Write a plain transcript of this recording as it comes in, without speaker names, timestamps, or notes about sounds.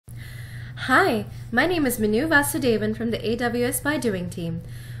Hi, my name is Manu Vasudevan from the AWS By Doing team.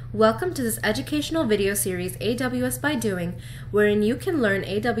 Welcome to this educational video series AWS By Doing, wherein you can learn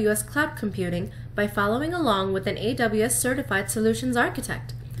AWS cloud computing by following along with an AWS Certified Solutions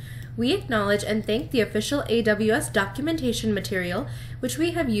Architect. We acknowledge and thank the official AWS documentation material which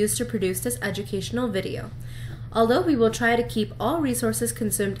we have used to produce this educational video. Although we will try to keep all resources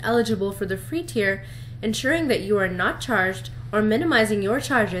consumed eligible for the free tier, ensuring that you are not charged or minimizing your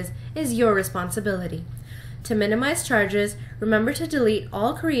charges is your responsibility. To minimize charges, remember to delete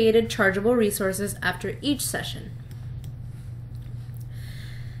all created chargeable resources after each session.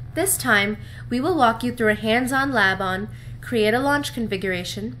 This time, we will walk you through a hands-on lab on create a launch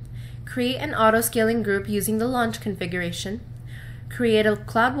configuration, create an auto-scaling group using the launch configuration, create a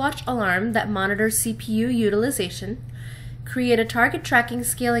CloudWatch alarm that monitors CPU utilization, create a target tracking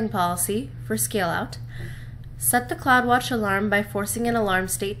scaling policy for scale-out, set the CloudWatch alarm by forcing an alarm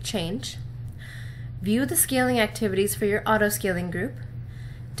state change, view the scaling activities for your auto-scaling group,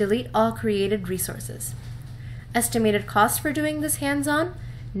 delete all created resources. Estimated cost for doing this hands-on?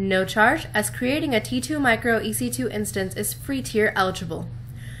 No charge, as creating a T2 Micro EC2 instance is free tier eligible.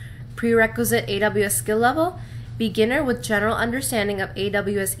 Prerequisite AWS skill level: beginner with general understanding of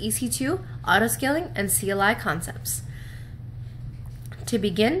AWS EC2, auto-scaling, and CLI concepts. To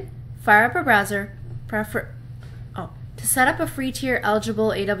begin, fire up a browser. To set up a free tier eligible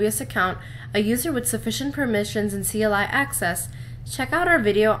AWS account, a user with sufficient permissions and CLI access, check out our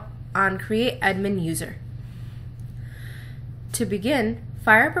video on Create Admin User. To begin,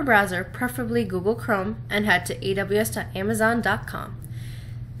 fire up a browser, preferably Google Chrome, and head to aws.amazon.com.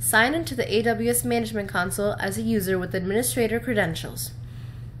 Sign into the AWS Management Console as a user with administrator credentials.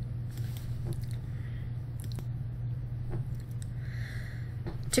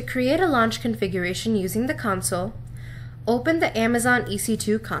 To create a launch configuration using the console, open the Amazon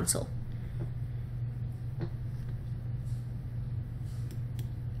EC2 console.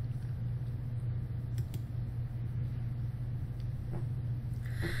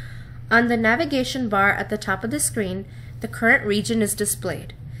 On the navigation bar at the top of the screen, the current region is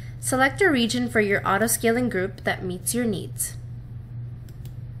displayed. Select a region for your auto-scaling group that meets your needs.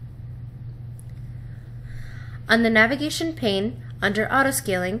 On the navigation pane, under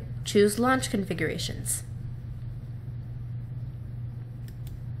Auto-Scaling, choose Launch Configurations.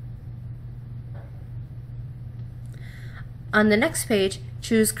 On the next page,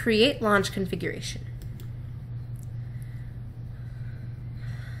 choose Create Launch Configuration.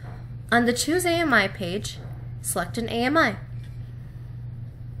 On the Choose AMI page, select an AMI.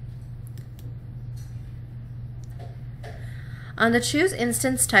 On the Choose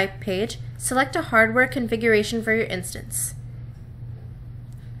Instance Type page, select a hardware configuration for your instance.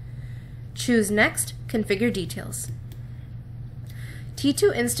 Choose Next, Configure Details.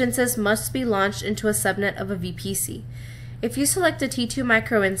 T2 instances must be launched into a subnet of a VPC. If you select a T2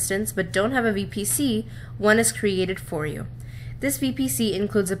 micro instance but don't have a VPC, one is created for you. This VPC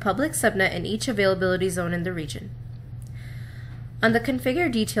includes a public subnet in each availability zone in the region. On the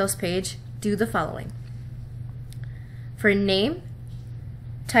Configure Details page, do the following. For name,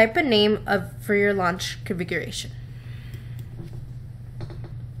 type a name for your launch configuration.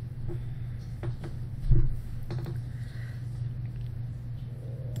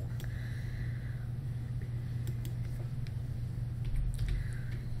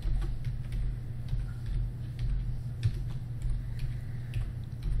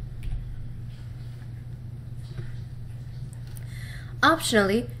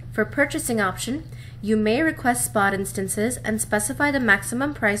 Optionally, for purchasing option, you may request spot instances and specify the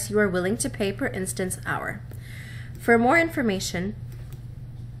maximum price you are willing to pay per instance hour. For more information,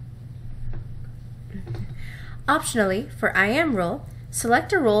 optionally, for IAM role,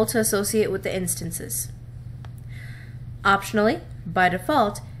 select a role to associate with the instances. Optionally, by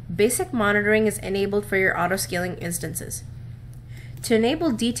default, basic monitoring is enabled for your auto-scaling instances. To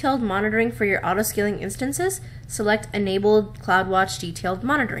enable detailed monitoring for your auto-scaling instances, select Enable CloudWatch Detailed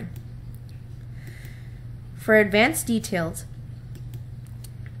Monitoring. For advanced details,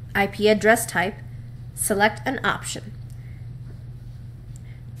 IP address type, select an option.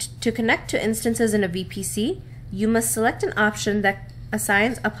 To connect to instances in a VPC, you must select an option that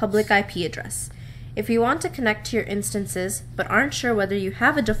assigns a public IP address. If you want to connect to your instances but aren't sure whether you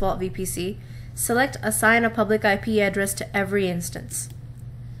have a default VPC, select Assign a public IP address to every instance.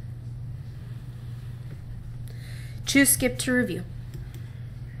 Choose Skip to review.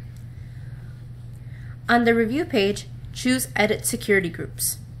 On the Review page, choose Edit Security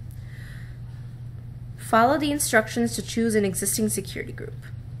Groups. Follow the instructions to choose an existing security group,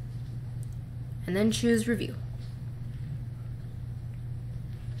 and then choose Review.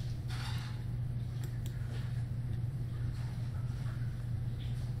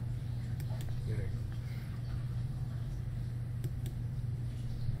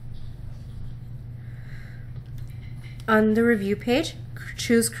 On the review page,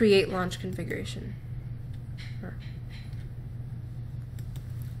 choose Create Launch Configuration.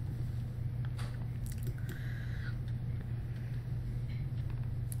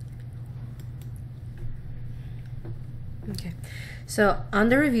 Okay, so on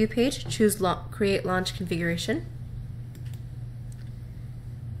the review page, choose Create Launch Configuration.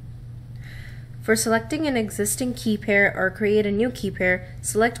 For selecting an existing key pair or create a new key pair,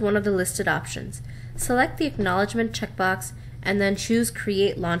 select one of the listed options. Select the Acknowledgement checkbox and then choose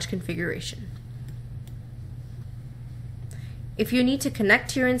Create Launch Configuration. If you need to connect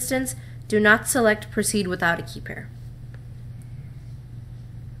to your instance, do not select Proceed without a key pair.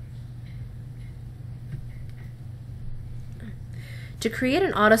 To create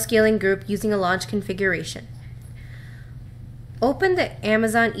an auto-scaling group using a launch configuration, open the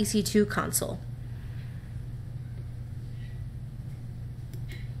Amazon EC2 console.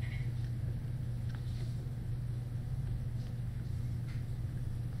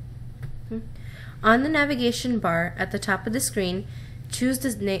 On the navigation bar at the top of the screen, choose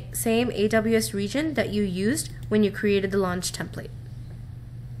the same AWS region that you used when you created the launch template.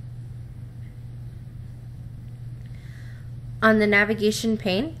 On the navigation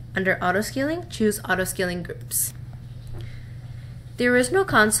pane, under Auto Scaling, choose Auto Scaling Groups. The original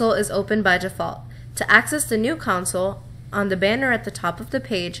console is open by default. To access the new console, on the banner at the top of the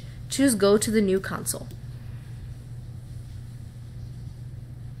page, choose Go to the new console.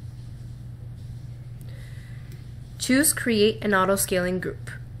 Choose Create an Auto Scaling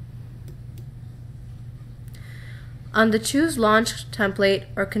Group. On the Choose Launch Template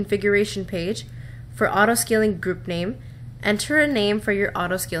or Configuration page, for Auto Scaling Group name, enter a name for your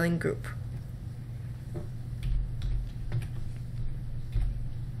auto scaling group.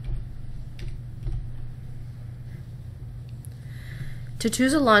 To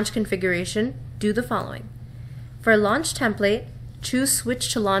choose a launch configuration, do the following. For launch template, choose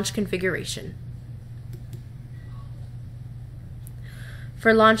Switch to Launch Configuration.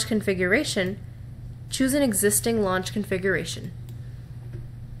 For launch configuration, choose an existing launch configuration.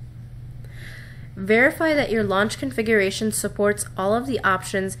 Verify that your launch configuration supports all of the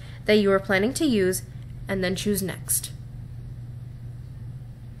options that you are planning to use, and then choose Next.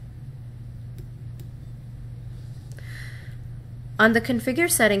 On the Configure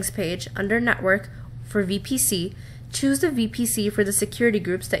Settings page, under Network, for VPC, choose the VPC for the security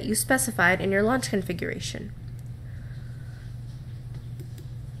groups that you specified in your launch configuration.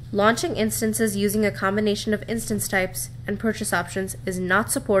 Launching instances using a combination of instance types and purchase options is not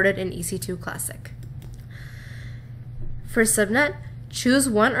supported in EC2 Classic. For subnet, choose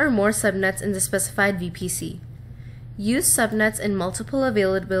one or more subnets in the specified VPC. Use subnets in multiple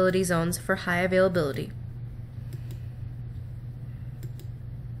availability zones for high availability.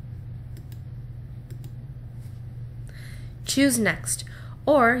 Choose Next,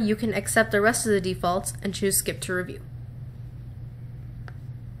 or you can accept the rest of the defaults and choose Skip to Review.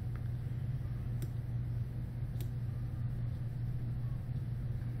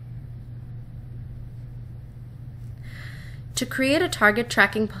 To create a target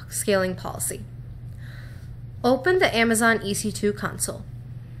tracking scaling policy, open the Amazon EC2 console.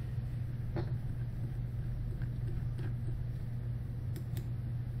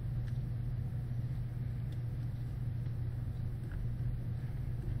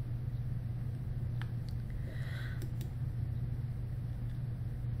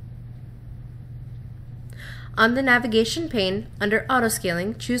 On the navigation pane, under Auto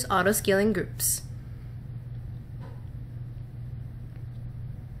Scaling, choose Auto Scaling Groups.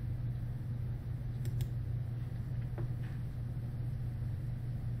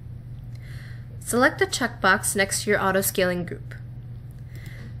 Select the checkbox next to your auto-scaling group.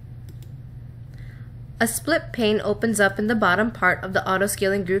 A split pane opens up in the bottom part of the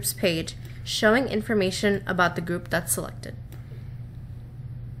auto-scaling groups page, showing information about the group that's selected.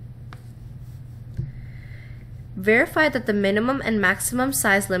 Verify that the minimum and maximum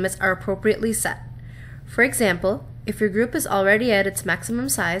size limits are appropriately set. For example, if your group is already at its maximum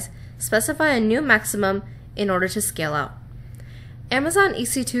size, specify a new maximum in order to scale out. Amazon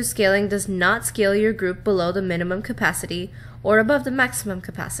EC2 Scaling does not scale your group below the minimum capacity or above the maximum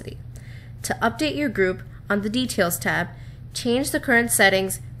capacity. To update your group, on the Details tab, change the current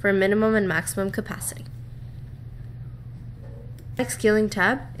settings for minimum and maximum capacity. Next Scaling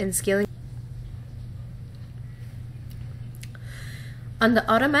tab in Scaling. On the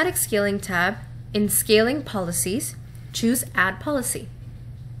Automatic Scaling tab, in Scaling Policies, choose Add Policy.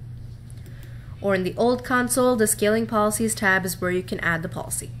 Or in the old console, the Scaling Policies tab is where you can add the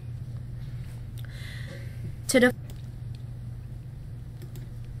policy. To,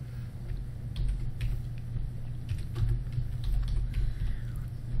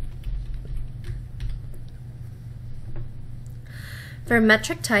 For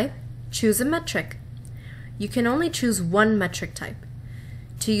metric type, choose a metric. You can only choose one metric type.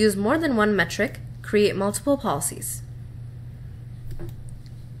 To use more than one metric, create multiple policies.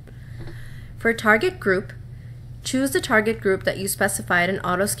 For target group, choose the target group that you specified in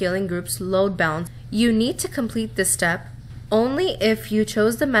Auto Scaling Group's load balance. You need to complete this step only if you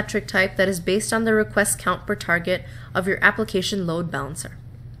chose the metric type that is based on the request count per target of your application load balancer.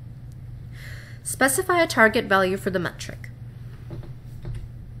 Specify a target value for the metric.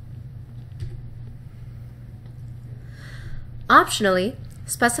 Optionally,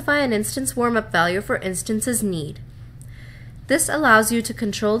 specify an instance warm-up value for instances need. This allows you to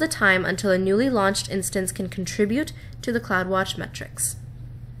control the time until a newly launched instance can contribute to the CloudWatch metrics.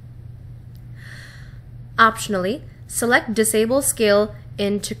 Optionally, select Disable Scale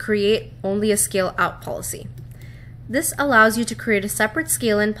In to create only a Scale Out policy. This allows you to create a separate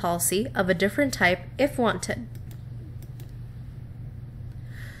Scale In policy of a different type if wanted.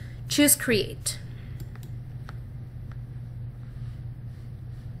 Choose Create.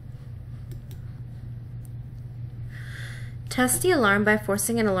 Test the alarm by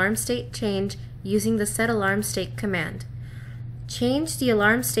forcing an alarm state change using the setAlarmState command. Change the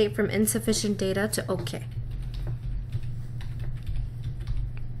alarm state from insufficient data to OK.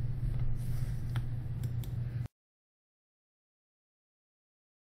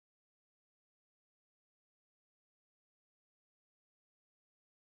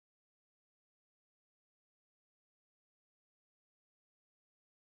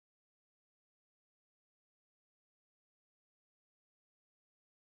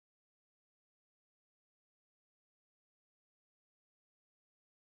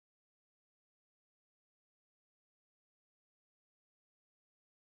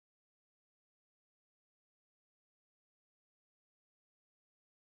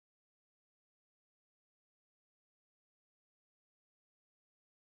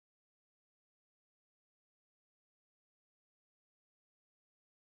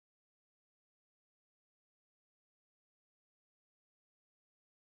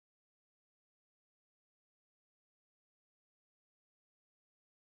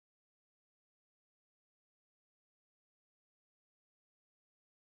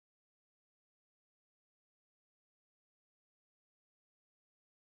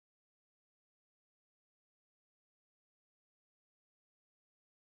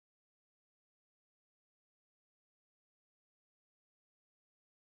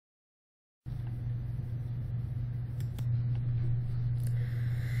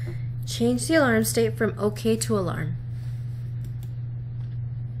 Change the alarm state from OK to Alarm.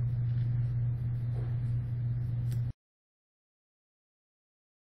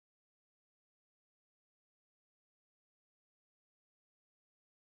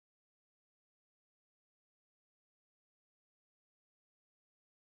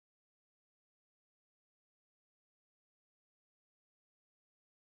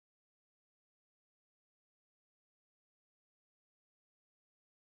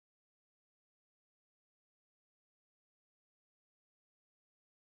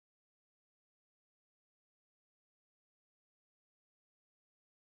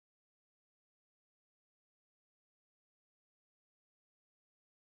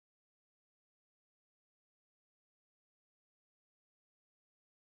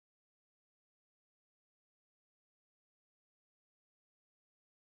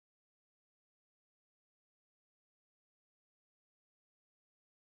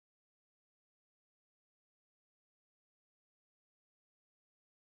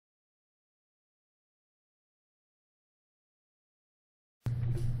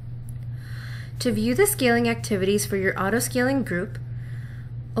 To view the scaling activities for your auto scaling group,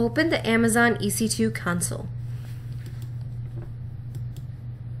 open the Amazon EC2 console.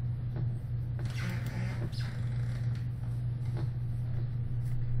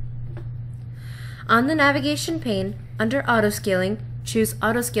 On the navigation pane, under Auto Scaling, choose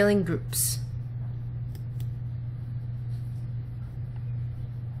Auto Scaling Groups.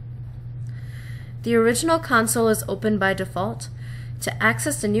 The original console is open by default. To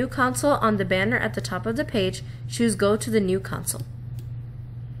access the new console on the banner at the top of the page, choose Go to the new console.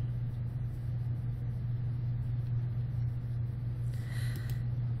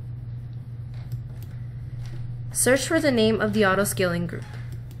 Search for the name of the auto scaling group.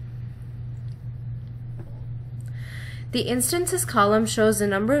 The Instances column shows the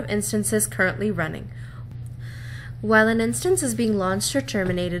number of instances currently running. While an instance is being launched or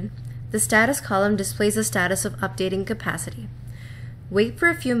terminated, the Status column displays the status of updating capacity. Wait for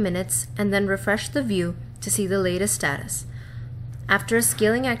a few minutes and then refresh the view to see the latest status. After a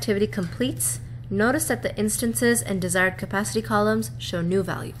scaling activity completes, notice that the instances and desired capacity columns show new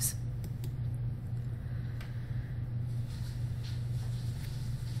values.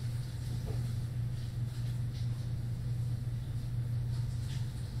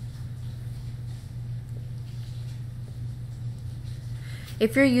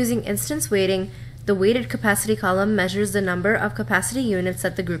 If you're using instance weighting, the weighted capacity column measures the number of capacity units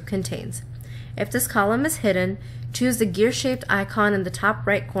that the group contains. If this column is hidden, choose the gear-shaped icon in the top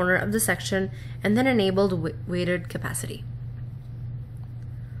right corner of the section and then enable the weighted capacity.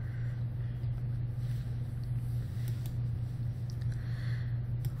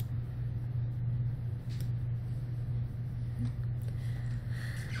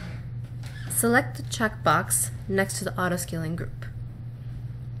 Select the checkbox next to the auto scaling group.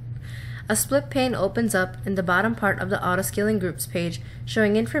 A split pane opens up in the bottom part of the Auto Scaling Groups page,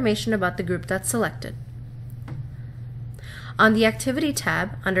 showing information about the group that's selected. On the Activity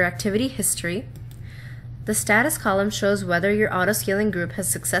tab, under Activity History, the status column shows whether your auto scaling group has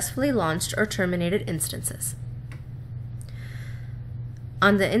successfully launched or terminated instances.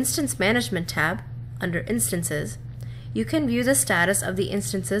 On the Instance Management tab, under Instances, you can view the status of the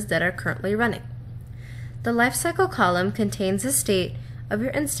instances that are currently running. The Lifecycle column contains the state of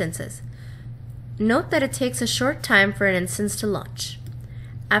your instances. Note that it takes a short time for an instance to launch.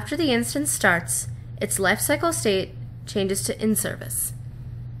 After the instance starts, its lifecycle state changes to in service.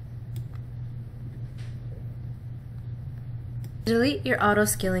 Delete your auto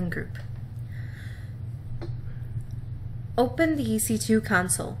scaling group. Open the EC2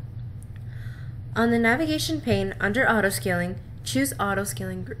 console. On the navigation pane under Auto Scaling, choose Auto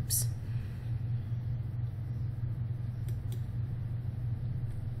Scaling Groups.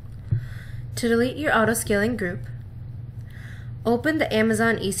 To delete your auto scaling group, open the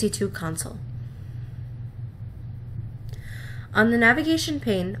Amazon EC2 console. On the navigation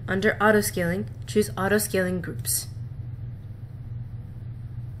pane under Auto Scaling, choose Auto Scaling Groups.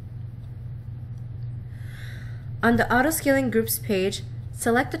 On the Auto Scaling Groups page,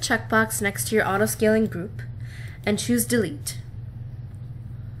 select the checkbox next to your auto scaling group and choose Delete.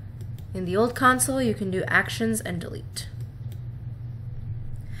 In the old console, you can do Actions and Delete.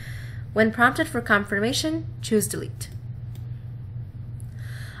 When prompted for confirmation, choose Delete.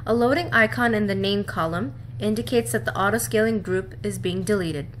 A loading icon in the Name column indicates that the auto-scaling group is being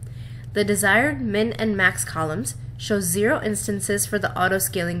deleted. The desired min and max columns show 0 instances for the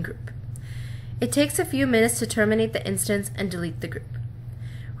auto-scaling group. It takes a few minutes to terminate the instance and delete the group.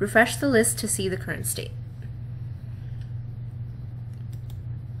 Refresh the list to see the current state.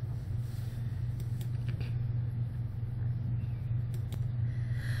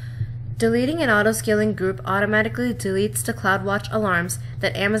 Deleting an auto-scaling group automatically deletes the CloudWatch alarms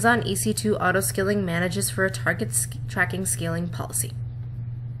that Amazon EC2 Auto Scaling manages for a target tracking scaling policy.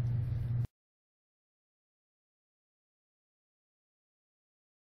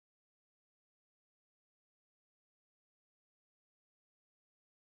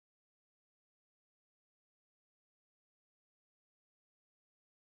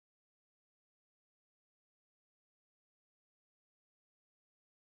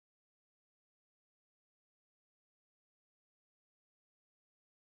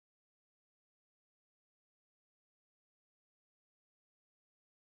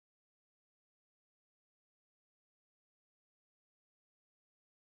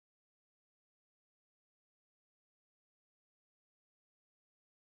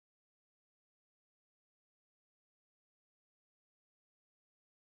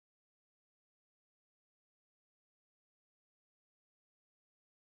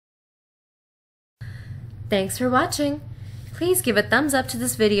 Thanks for watching. Please give a thumbs up to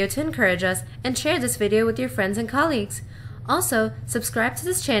this video to encourage us and share this video with your friends and colleagues. Also, subscribe to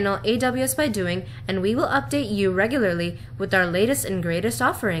this channel, AWS By Doing, and we will update you regularly with our latest and greatest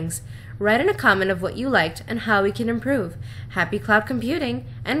offerings. Write in a comment of what you liked and how we can improve. Happy cloud computing,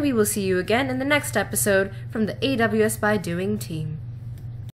 and we will see you again in the next episode from the AWS By Doing team.